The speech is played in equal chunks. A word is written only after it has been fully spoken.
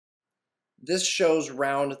This shows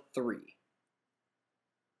round 3.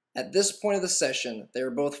 At this point of the session, they were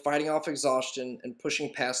both fighting off exhaustion and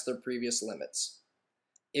pushing past their previous limits.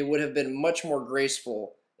 It would have been much more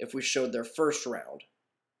graceful if we showed their first round.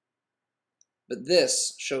 But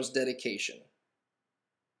this shows dedication.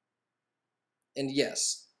 And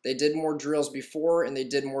yes, they did more drills before and they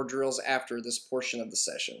did more drills after this portion of the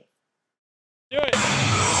session. Do it.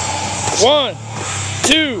 1,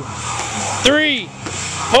 2, 3,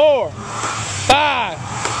 4, 5,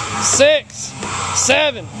 6,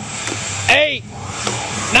 7, 8,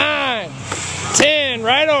 9, 10.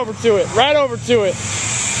 Right over to it. Right over to it.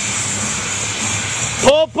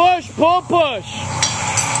 Pull, push, pull, push.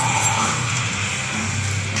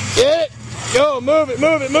 Get it. Go. Move it,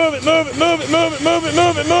 move it, move it, move it, move it, move it, move it,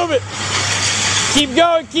 move it, move it. Keep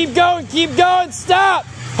going, keep going, keep going. Stop.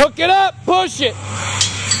 Hook it up. Push it.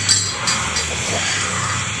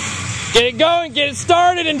 Get it going, get it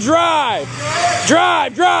started, and drive.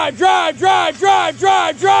 Drive, drive, drive, drive, drive,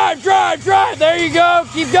 drive, drive, drive, drive. There you go.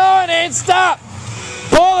 Keep going and stop.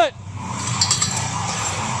 Pull it.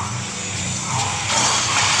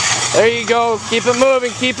 There you go. Keep it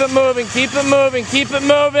moving, keep it moving, keep it moving, keep it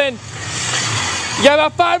moving. You got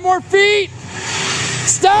about 5 more feet.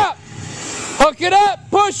 Stop. Hook it up.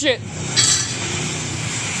 Push it.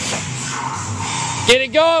 Get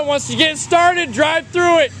it going. Once you get it started, drive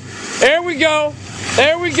through it. There we go.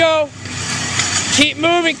 There we go. Keep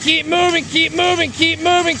moving, keep moving, keep moving, keep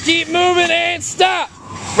moving, keep moving, and stop.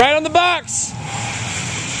 Right on the box.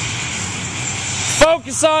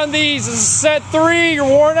 Focus on these. This is set 3. You're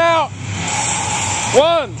worn out.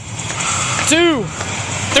 1, 2,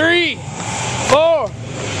 3, 4,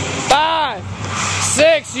 5,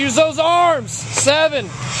 6. Use those arms. 7,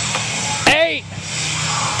 8,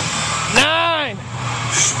 9,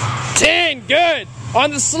 10. Good. On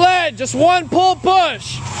the sled, just 1 pull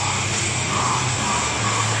push.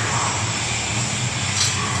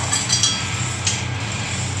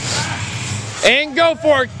 And go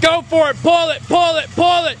for it, go for it. Pull it, pull it,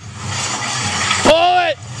 pull it. Pull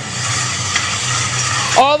it.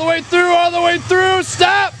 All the way through, all the way through.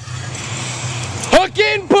 Stop. Hook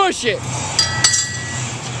in, push it.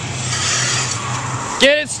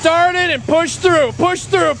 Get it started and push through, push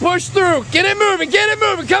through, push through. Get it moving, get it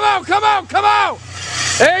moving. Come out, come out, come out.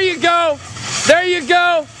 There you go. There you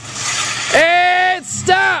go. And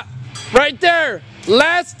stop. Right there.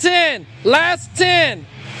 Last 10. Last 10.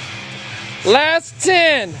 Last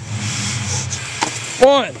 10.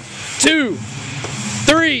 1, 2,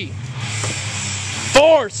 3,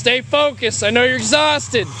 4. Stay focused. I know you're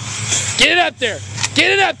exhausted. Get it up there. Get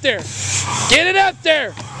it up there. Get it up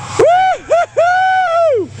there.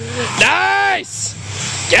 Woo-hoo-hoo! Nice.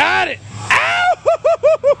 Got it. Ow!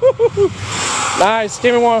 Nice.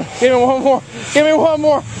 Give me one. Give me one more. Give me one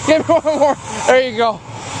more. Give me one more. There you go.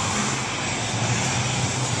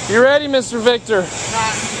 You ready, Mr. Victor?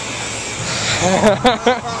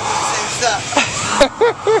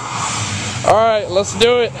 All right, let's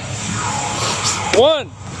do it.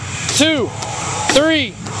 1, 2,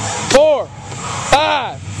 3, 4,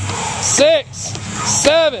 5, 6,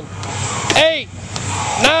 7, 8,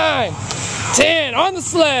 9, 10. On the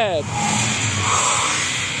sled.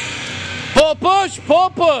 Pull, push, pull,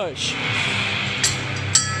 push.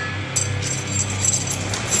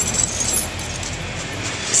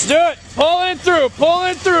 Let's do it. Pulling it through, pulling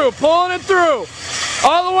it through, pulling it through.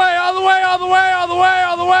 All the way, all the way, all the way, all the way,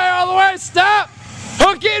 all the way, all the way. Stop.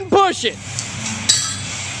 Hook it and push it.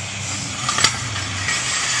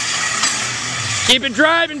 Keep it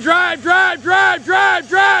driving, drive, drive, drive, drive,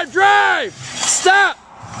 drive, drive. Stop.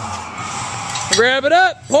 Grab it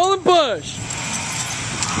up, pull and push.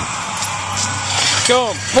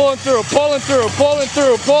 Go, pulling through, pulling through, pulling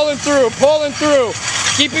through, pulling through, pulling through.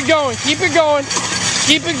 Keep it going, keep it going.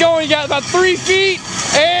 Keep it going. You got about 3 feet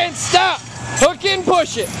and stop. Hook in,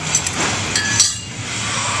 push it.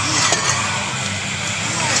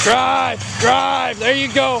 Drive, drive. There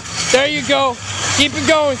you go. There you go. Keep it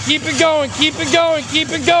going, keep it going, keep it going, keep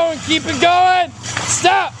it going, keep it going.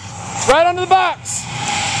 Stop. Right under the box.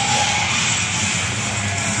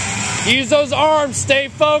 Use those arms. Stay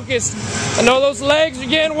focused. I know those legs are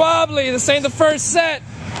getting wobbly. This ain't the first set.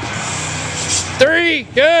 3.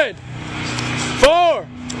 Good. 4,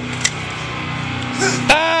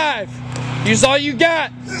 5, use all you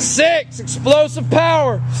got. 6, explosive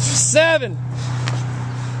power. 7,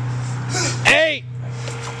 8,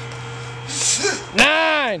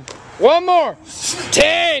 9, one more.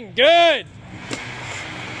 10, good.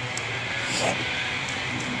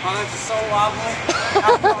 Oh, that's so wobbly.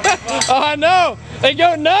 Oh, I know. They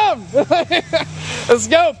go numb. Let's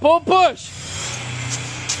go. Pull, push.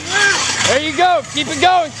 There There you go. Keep it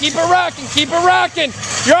going. Keep it rocking. Keep it rocking.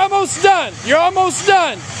 You're almost done. You're almost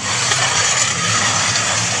done.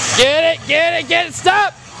 Get it. Get it. Get it.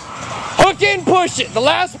 Stop. Hook it and push it. The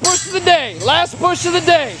last push of the day. Last push of the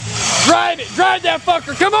day. Drive it. Drive that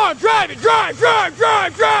fucker. Come on. Drive it. Drive. Drive.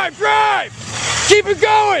 Drive. Drive. Drive. Keep it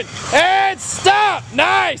going. And stop.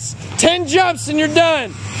 Nice. 10 jumps and you're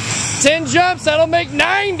done. 10 jumps. That'll make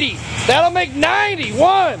 90. That'll make 90.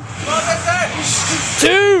 1,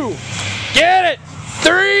 2. Get it.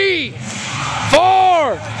 3,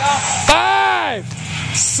 4, 5,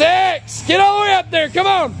 6. Get all the way up there. Come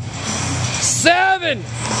on. 7,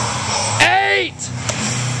 8,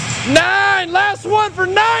 9. Last one for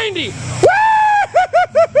 90. Woo!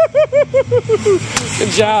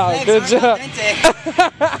 Good job. Good job.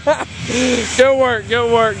 Good work.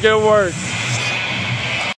 Good work. Good work.